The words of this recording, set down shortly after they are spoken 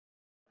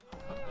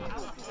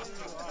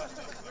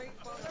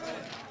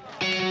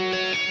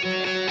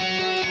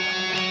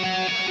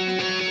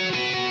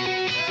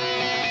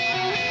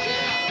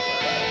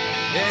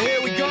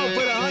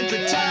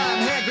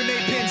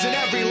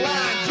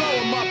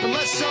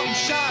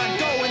sunshine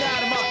going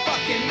out of my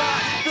fucking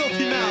mind.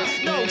 Filthy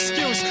mouth, no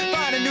excuse.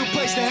 Find a new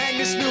place to hang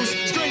this noose.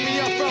 String me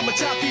up from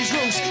atop these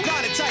roofs.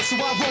 Got it tight so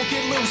I won't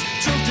get loose.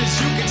 Truth is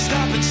you can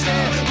stop and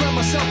stare. Run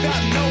myself out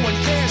and no one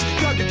cares.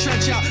 Dug the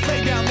trench out,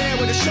 lay down there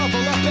with a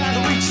shovel up out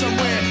of reach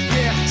somewhere.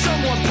 Yeah,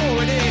 someone pour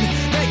it in.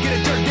 Make it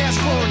a dirt dance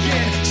floor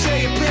again.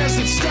 Saying prayers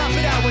and stop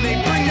it out when they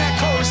breathe.